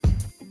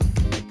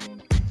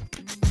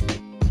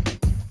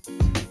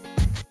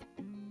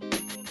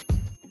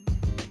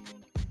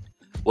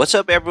What's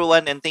up,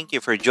 everyone, and thank you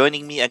for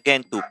joining me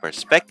again to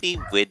Perspective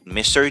with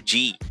Mr.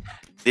 G.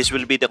 This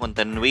will be the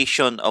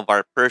continuation of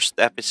our first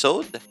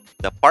episode,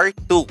 the part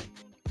 2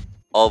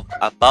 of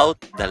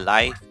About the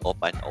Life of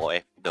an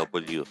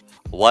OFW.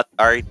 What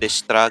are the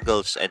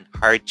struggles and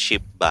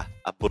hardship ba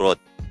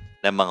abroad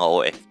ng mga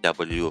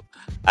OFW?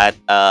 At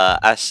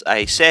as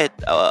I said,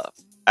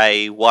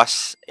 I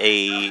was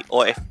a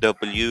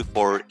OFW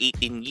for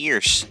 18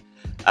 years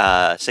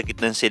sa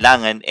gitnang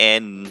silangan,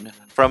 and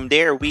from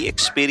there we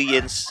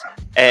experience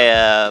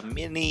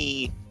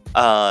many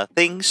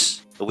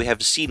things. We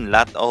have seen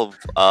lot of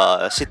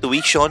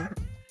situation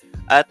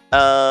at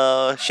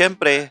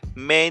syempre,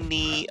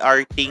 many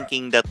are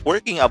thinking that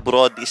working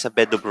abroad is a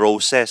bed of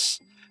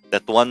roses.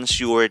 That once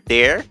you are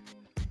there,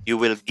 you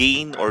will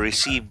gain or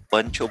receive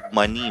bunch of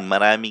money.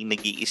 Maraming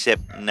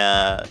nag-iisip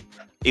na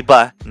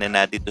iba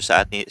na dito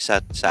sa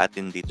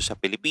atin dito sa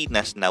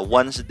Pilipinas na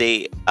once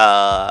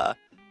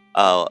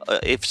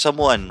if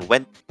someone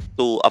went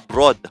to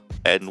abroad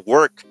and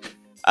work,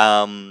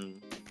 um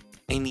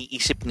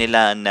iniisip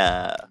nila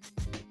na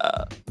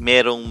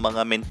merong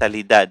mga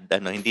mentalidad,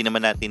 hindi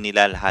naman natin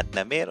nila lahat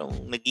na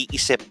merong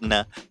nag-iisip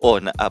na, oh,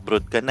 na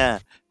abroad ka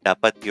na,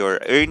 dapat you're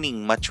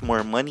earning much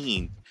more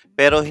money.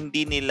 Pero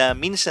hindi nila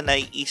minsan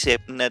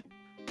naiisip na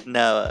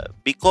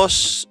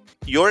because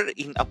you're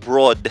in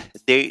abroad,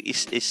 there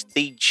is a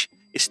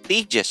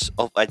stages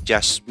of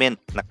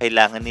adjustment na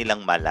kailangan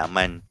nilang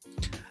malaman.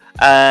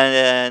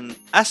 And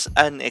as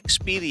an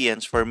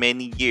experience for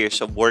many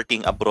years of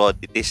working abroad,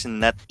 it is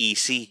not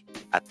easy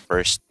at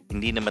first.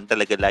 Hindi naman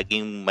talaga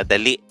laging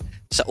madali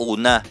sa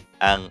una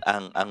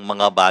ang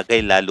mga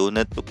bagay, lalo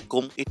na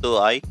kung ito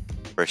ay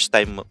first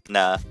time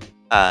na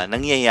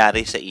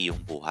nangyayari sa iyong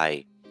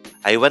buhay.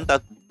 I went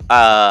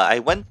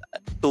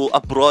to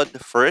abroad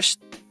first.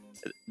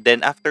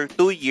 Then after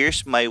 2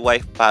 years, my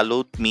wife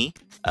followed me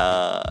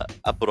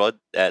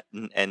abroad,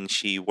 and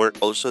she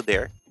worked also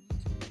there.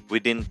 We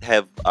didn't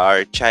have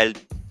our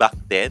child back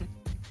then.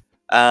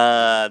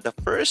 The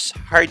first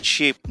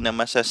hardship na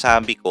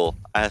masasabi ko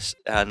as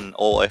an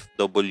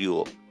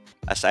OFW,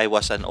 as I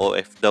was an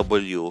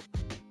OFW,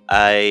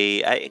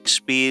 I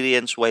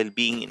experienced while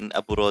being in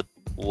abroad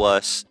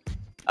was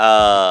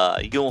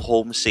yung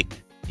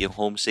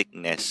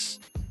homesickness,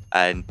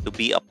 and to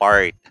be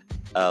apart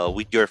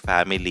with your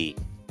family.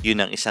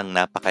 Yun ang isang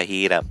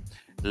napakahirap.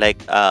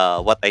 Like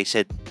what I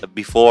said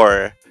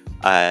before,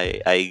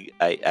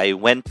 I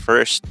went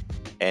first,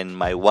 and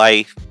my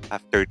wife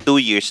after 2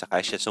 years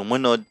saka siya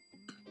sumunod.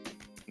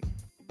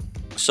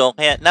 So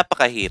kaya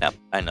napakahirap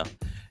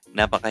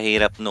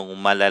nung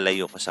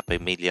malalayo ka sa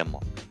pamilya mo,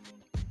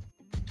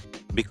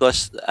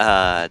 because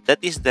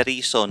that is the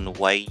reason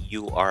why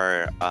you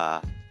are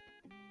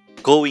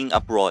going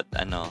abroad.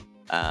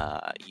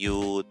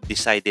 You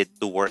decided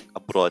to work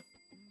abroad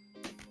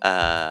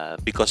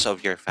because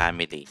of your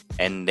family,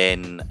 and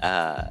then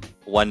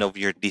one of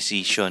your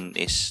decision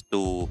is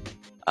to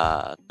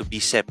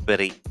be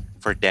separate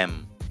for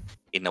them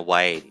in a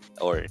while,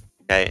 or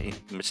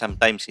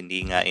sometimes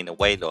hindi nga in a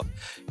while,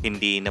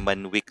 hindi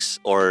naman weeks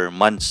or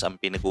months ang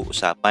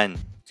pinag-uusapan.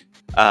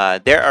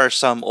 There are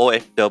some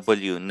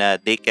OFW na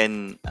they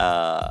can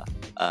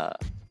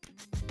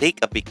take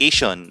a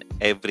vacation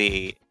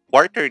every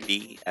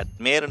quarterly, at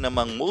meron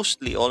namang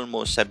mostly,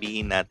 almost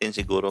sabihin natin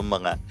siguro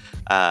mga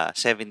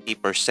 70%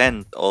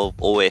 of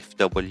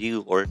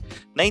OFW or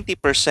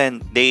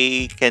 90%,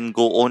 they can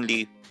go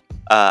only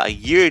a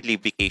yearly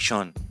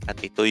vacation.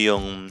 At ito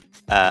yung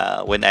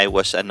when I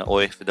was an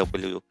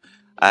OFW,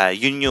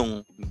 yun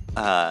yung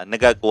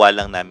nagagawa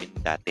lang namin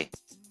dati.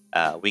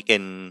 We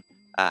can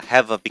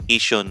have a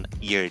vacation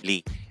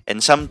yearly. And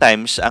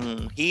sometimes,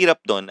 ang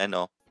hirap doon,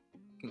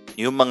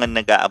 yung mga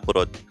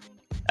nag-abroad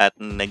at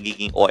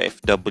nagiging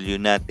OFW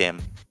natin,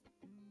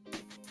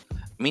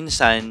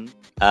 minsan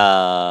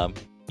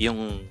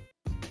yung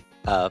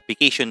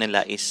vacation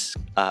nila is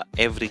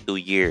every 2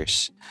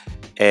 years.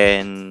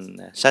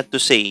 And sad to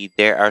say,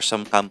 there are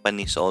some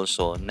companies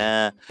also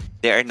na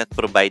they are not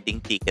providing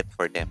ticket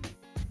for them.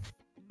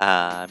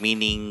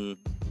 Meaning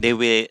they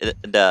will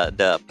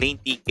the plane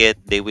ticket,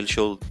 they will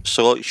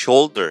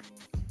shoulder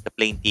the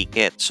plane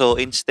ticket. So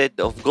instead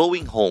of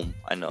going home,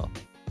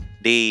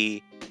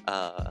 they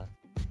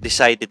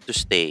decided to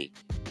stay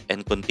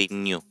and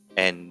continue,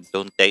 and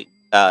don't take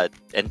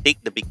and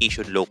take the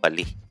vacation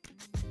locally.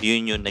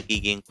 Yun yung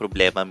nagiging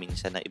problema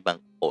minsan ng ibang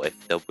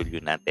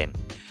OFW natin.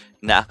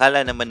 Na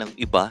akala naman ng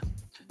iba,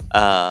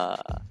 ah,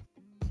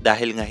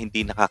 dahil nga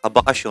hindi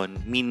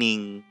nakakabakasyon,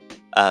 meaning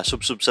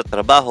subsub sa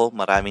trabaho,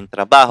 maraming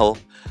trabaho,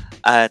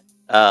 at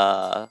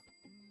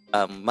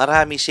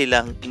marami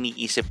silang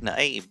iniisip na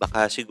ay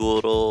baka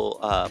siguro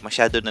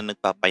masyado na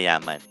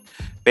nagpapayaman.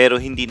 Pero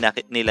hindi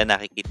nila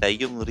nakikita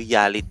yung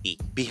reality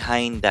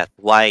behind that,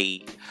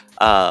 why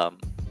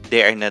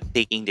they are not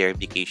taking their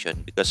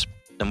vacation. Because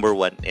number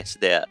one is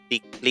the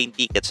plane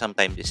ticket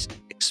sometimes is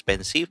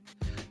expensive.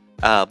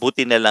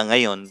 Buti na lang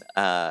ngayon,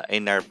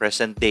 in our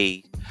present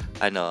day,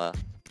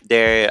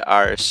 there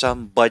are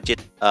some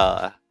budget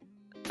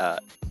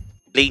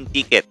plane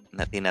ticket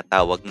na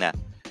tinatawag na.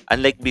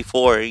 Unlike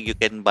before, you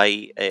can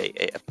buy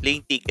a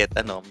plane ticket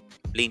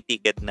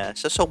na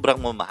sa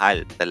sobrang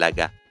mamahal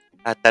talaga.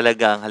 At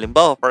talagang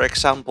halimbawa, for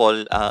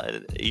example,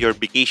 your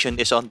vacation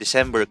is on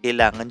December,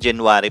 kailangan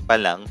January pa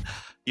lang,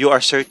 you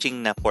are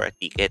searching na for a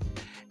ticket.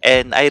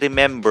 And I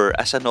remember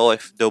as an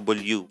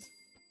OFW,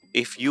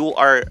 if you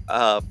are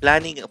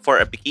planning for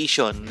a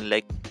vacation,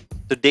 like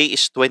today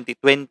is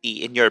 2020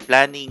 and you're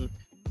planning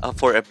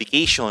for a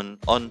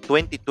vacation on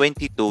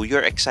 2022,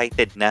 you're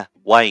excited na.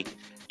 Why?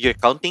 You're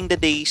counting the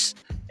days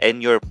and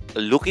you're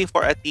looking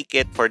for a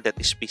ticket for that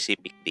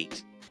specific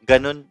days.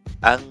 Ganun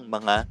ang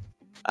mga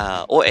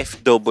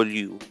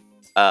OFW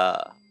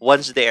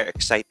once they are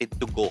excited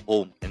to go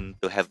home and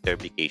to have their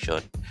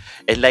vacation.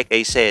 And like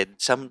I said,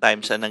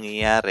 sometimes ang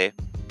nangyayari,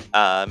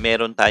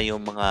 meron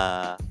tayong mga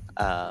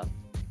uh,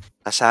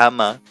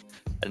 kasama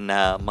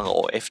na mga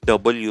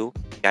OFW,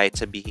 kahit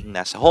sabihin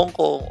nasa Hong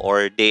Kong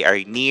or they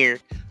are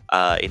near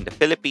in the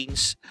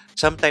Philippines.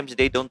 Sometimes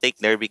they don't take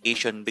their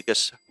vacation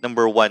because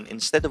number one,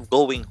 instead of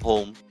going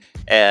home,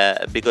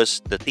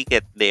 because the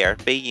ticket they are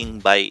paying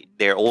by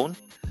their own,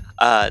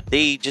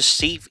 they just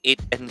save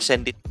it and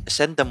send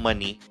the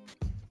money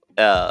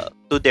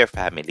to their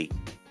family.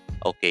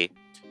 Okay?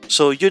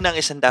 So, yun ang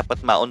isang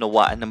dapat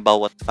maunawaan ng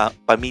bawat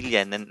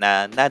pamilya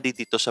na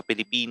nadito sa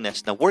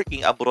Pilipinas, na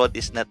working abroad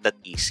is not that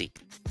easy.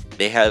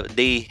 They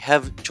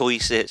have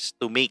choices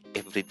to make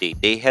every day.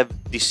 They have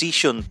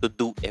decision to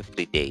do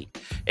every day.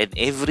 And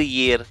every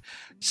year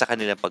sa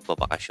kanilang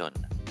pagbabakasyon.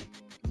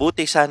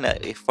 Buti sana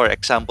if, for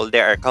example,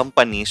 there are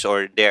companies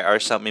or there are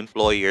some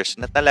employers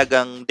na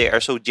talagang they are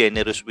so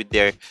generous with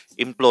their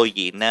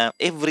employee na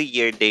every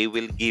year they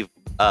will give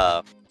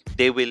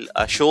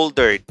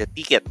shoulder the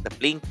ticket, the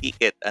plane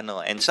ticket, and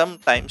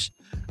sometimes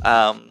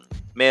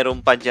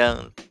meron pa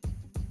diyang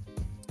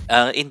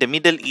in the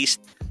Middle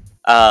East,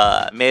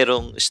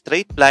 merong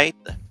straight flight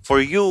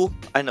for you,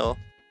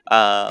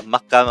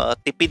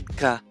 makatipid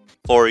ka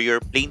for your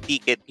plane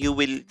ticket, you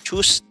will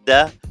choose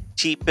the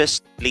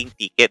cheapest plane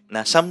ticket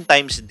na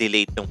sometimes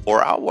delayed ng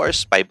 4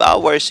 hours, 5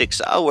 hours, 6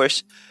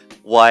 hours.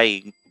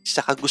 Why? Sa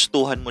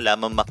kagustuhan mo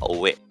lamang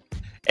makauwi.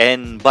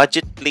 And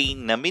budget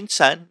plane na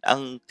minsan,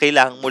 ang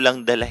kailangan mo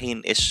lang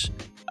dalahin is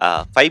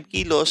 5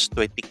 kilos,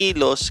 20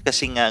 kilos,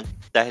 kasi nga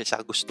dahil sa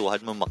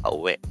kagustuhan mo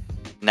makauwi.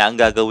 Na ang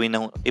gagawin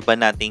ng iba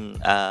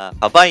nating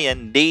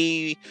kabayan,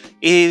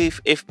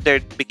 if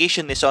their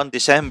vacation is on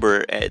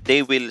December,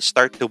 they will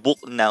start to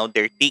book now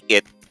their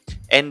ticket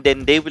and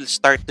then they will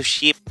start to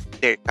ship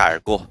their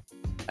cargo.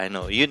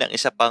 Yun ang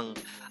isa pang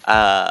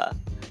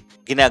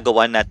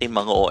ginagawa natin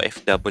mga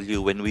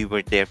OFW when we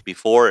were there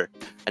before.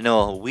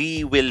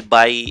 We will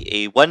buy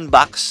a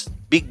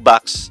big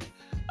box,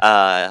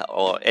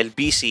 or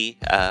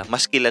LBC,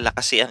 mas kilala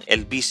kasi ang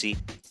LBC.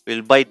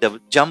 We'll buy the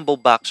jumbo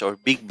box or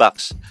big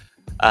box.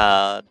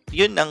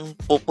 Yun ang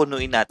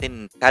pupunuin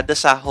natin. Kada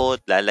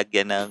sahod,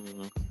 lalagyan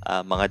ng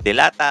mga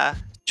delata,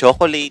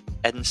 chocolate,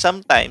 and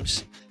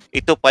sometimes,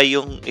 ito pa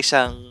yung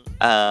isang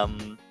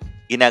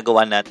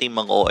ginagawa natin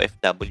mga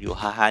OFW,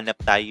 hahanap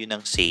tayo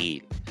ng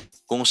sale.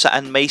 Kung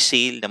saan may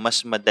sale na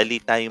mas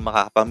madali tayong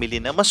makakapamili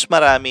na mas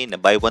marami, na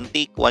buy one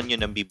take one, yun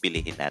ang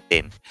bibilihin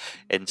natin.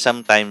 And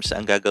sometimes,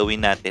 ang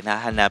gagawin natin,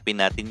 hahanapin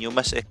natin yung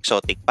mas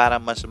exotic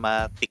para mas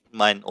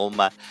matikman o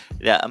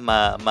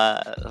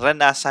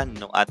maranasan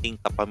ng ating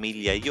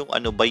kapamilya yung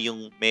ano ba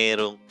yung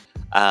merong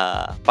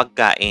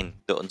pagkain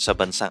doon sa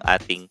bansang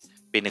ating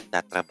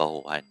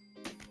pinagtatrabahuhan.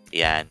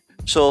 Yan.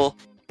 So,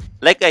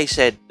 like I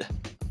said,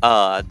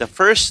 the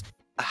first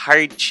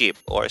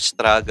hardship or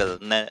struggle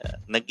na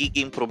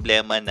nagiging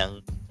problema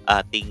ng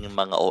ating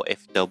mga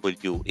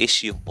OFW is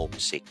yung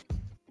homesick.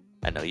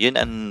 Yun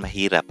ang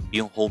mahirap,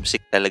 yung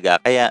homesick talaga.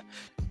 Kaya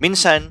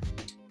minsan,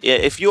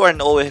 if you are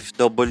an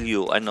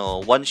OFW,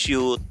 once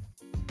you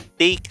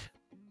take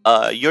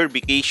your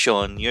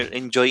vacation, you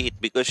enjoy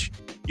it because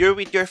you're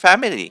with your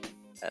family.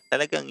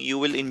 Talagang you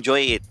will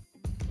enjoy it.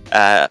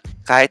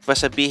 Kahit pa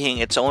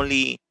sabihin it's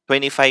only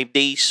 25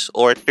 days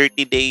or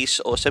 30 days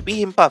o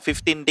sabihin pa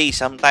 15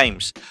 days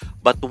sometimes.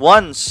 But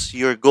once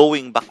you're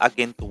going back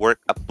again to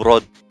work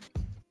abroad,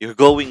 the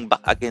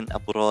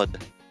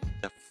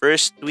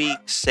first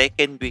week,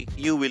 second week,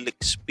 you will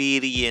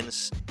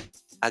experience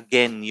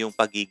again yung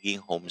pagiging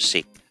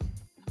homesick.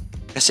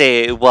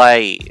 Kasi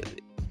why?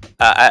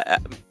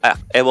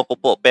 Ewan ko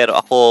po, pero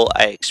ako,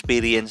 I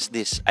experienced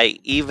this.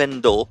 Even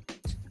though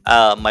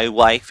my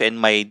wife and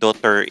my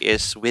daughter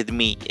is with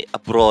me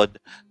abroad,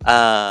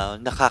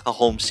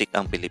 nakaka-homesick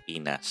ang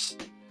Pilipinas.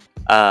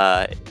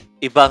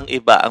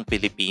 Ibang-iba ang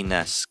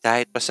Pilipinas.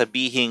 Kahit pa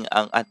sabihin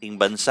ang ating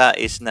bansa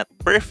is not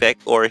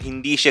perfect or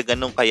hindi siya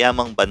ganong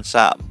kayamang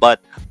bansa, but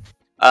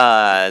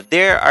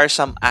there are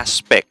some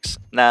aspects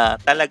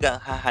na talagang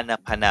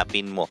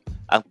hahanap-hanapin mo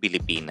ang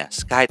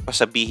Pilipinas. Kahit pa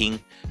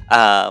sabihin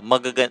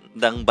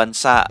magagandang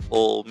bansa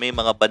o may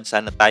mga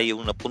bansa na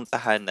tayong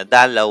napuntahan, na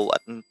dalaw,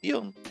 at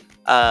yung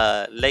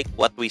like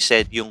what we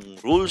said, yung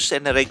rules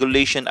and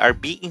regulation are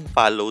being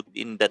followed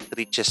in that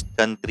richest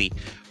country.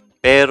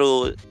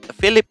 Pero the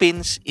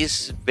Philippines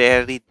is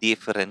very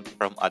different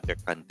from other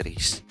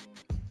countries.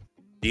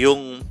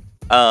 Yung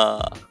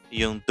uh,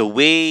 yung the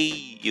way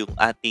yung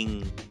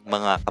ating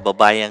mga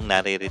kababayang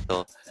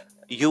naririto,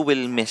 you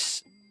will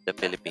miss the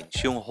Philippines.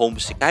 Yung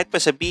homesick. Kahit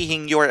pa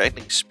sabihin you are an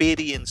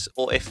experienced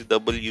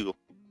OFW,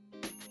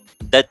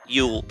 that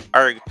you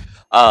are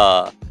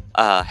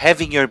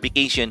having your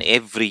vacation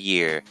every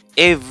year.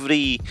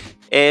 Every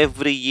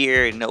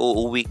year na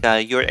uuwi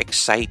ka, you're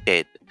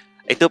excited.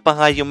 Ito pa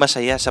nga yung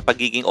masaya sa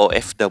pagiging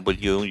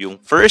OFW,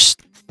 yung first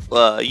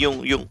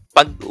yung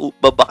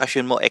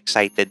pagbabakasyon mo,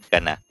 excited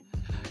ka na.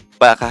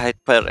 Kahit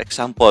for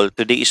example,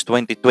 today is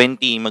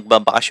 2020,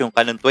 magbabakasyon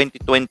ka ng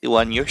 2021,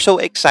 you're so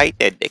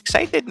excited.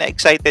 Excited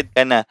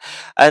ka na.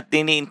 At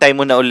iniintay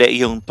mo na uli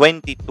yung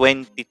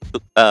 2021,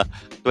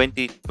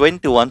 2022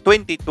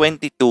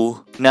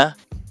 na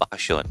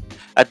bakasyon.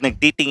 At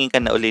nagtitingin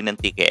ka na uli ng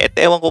ticket.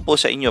 Ewan ko po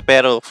sa inyo,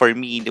 pero for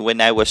me,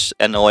 when I was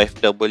an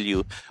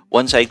OFW,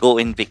 once I go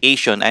in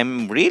vacation,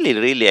 I'm really,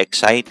 really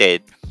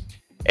excited.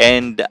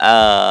 And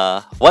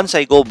once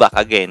I go back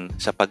again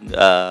sa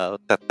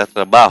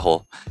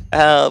pagtatrabaho,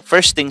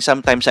 first thing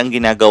sometimes ang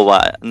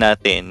ginagawa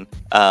natin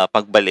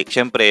pagbalik,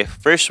 syempre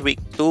first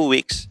week, 2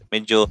 weeks,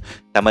 medyo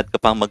tamad ka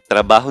pang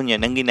magtrabaho niyan.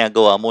 Ang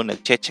ginagawa mo,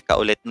 nag-check ka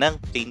ulit ng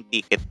plane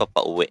ticket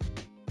papauwi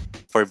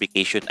for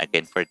vacation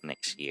again for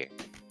next year.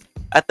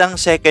 At ang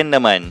second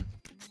naman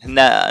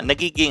na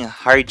nagiging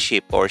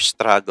hardship or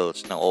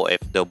struggles ng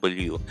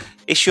OFW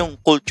is yung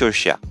culture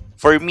shock.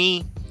 For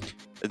me,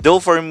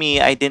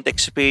 I didn't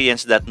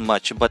experience that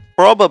much, but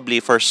probably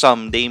for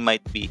some, they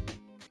might be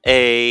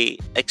they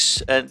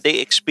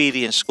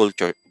experience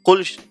culture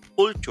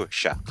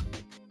shock.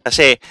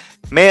 Kasi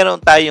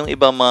meron tayong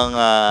ibang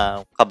mga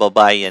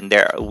kababayan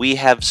there. We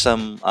have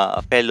some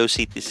fellow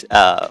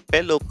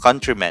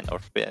countrymen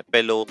or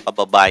fellow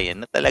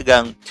kababayan na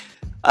talagang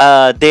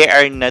they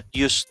are not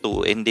used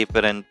to in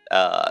different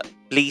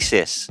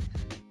places.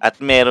 At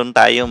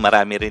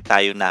marami rin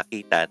tayo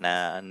nakita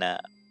na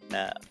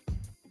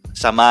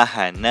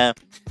samahan na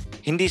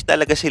hindi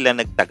talaga sila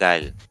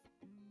nagtagal.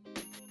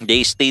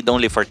 They stayed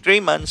only for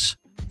 3 months,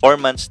 4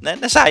 months na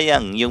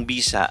nasayang yung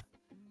visa.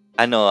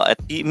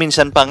 At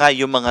minsan pa nga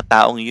yung mga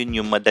taong yun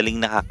yung madaling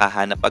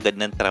nakakahanap agad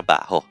ng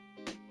trabaho.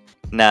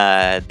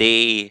 Na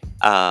they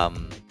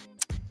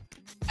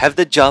have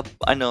the job,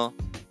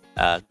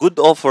 good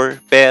offer,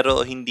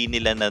 pero hindi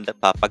nila na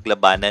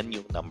napapaglabanan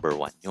yung number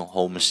 1, yung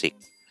homesick.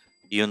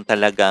 Yung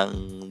talagang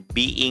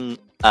being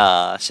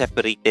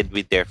separated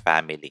with their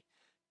family.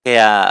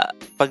 Kaya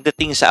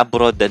pagdating sa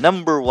abroad, the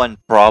number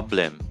 1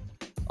 problem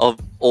of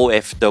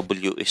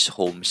OFW is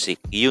homesick.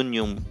 Yun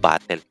yung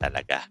battle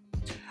talaga.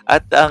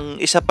 At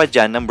ang isa pa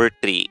dyan, number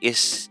 3,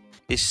 is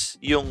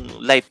yung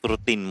life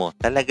routine mo.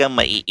 Talagang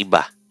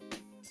maiiba.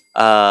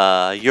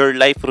 Your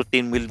life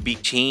routine will be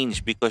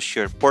changed because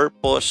your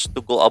purpose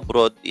to go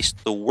abroad is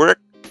to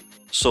work.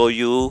 So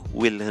you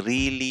will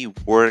really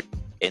work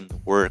and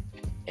work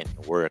and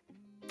work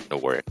to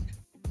work.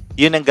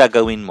 Yun ang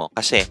gagawin mo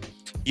kasi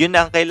yun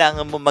ang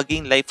kailangan mo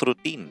maging life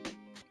routine.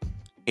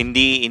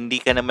 Hindi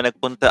ka naman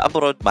nagpunta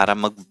abroad para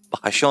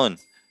magbakasyon.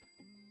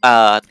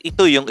 At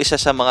ito yung isa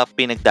sa mga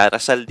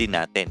pinagdarasal din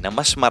natin na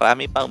mas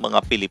marami pang mga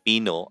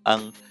Pilipino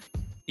ang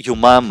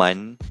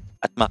yumaman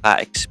at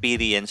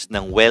maka-experience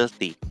ng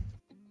wealthy.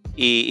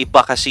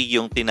 Iba kasi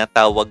yung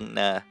tinatawag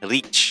na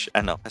rich.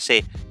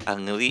 Kasi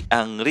ang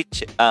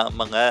rich,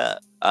 mga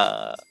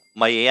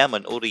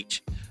mayayaman o rich,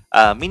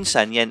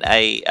 minsan yan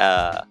ay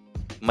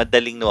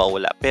madaling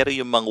nawawala. Pero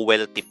yung mga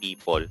wealthy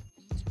people,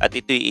 at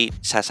ito we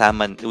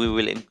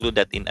will include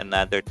that in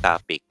another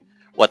topic.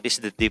 What is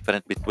the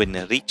difference between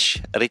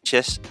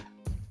riches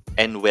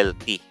and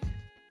wealthy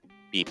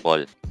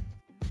people?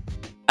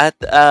 At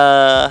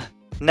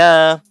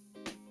na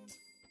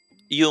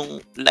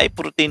yung life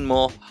routine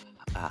mo,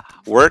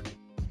 work,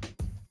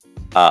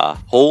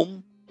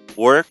 home,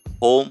 work,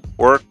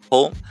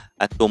 home.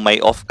 At kung may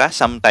off ka,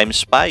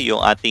 sometimes pa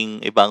yung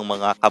ating ibang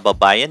mga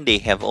kababayan, they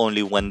have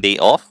only 1 day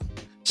off.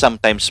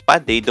 Sometimes pa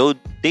they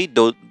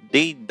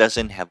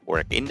doesn't have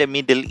work. In the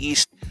Middle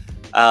East,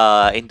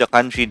 in the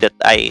country that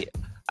I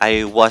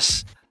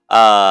was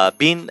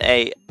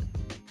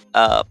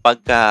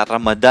pagka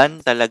Ramadan,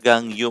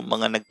 talagang yung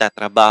mga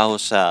nagtatrabaho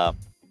sa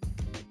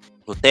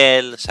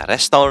hotel, sa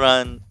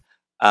restaurant,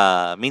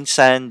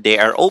 minsan they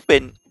are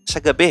open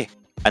sa gabi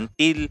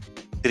until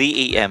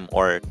 3 a.m.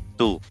 or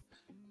 2.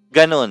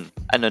 Ganon,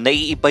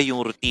 naiiba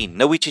yung routine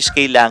na which is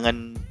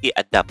kailangan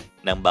i-adapt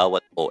ng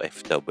bawat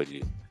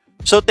OFW.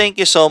 So thank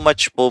you so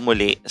much po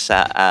muli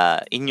sa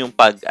inyong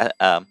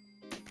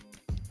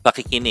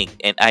pakikinig,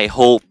 and I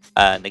hope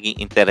naging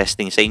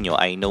interesting sa inyo.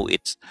 I know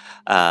it's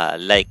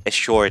like a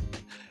short,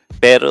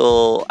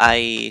 pero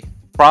I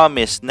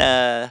promise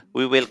na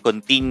we will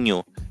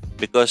continue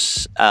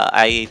because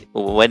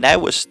when I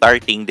was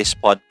starting this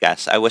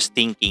podcast, I was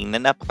thinking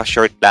na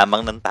napaka-short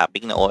lamang ng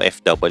topic na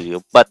OFW,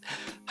 but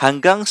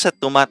hanggang sa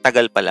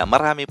tumatagal pala,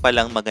 marami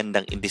palang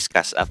magandang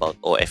i-discuss about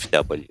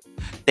OFW.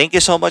 Thank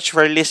you so much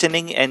for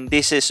listening, and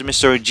this is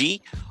Mr.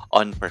 G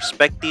on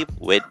Perspective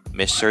with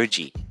Mr.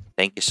 G.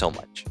 Thank you so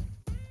much.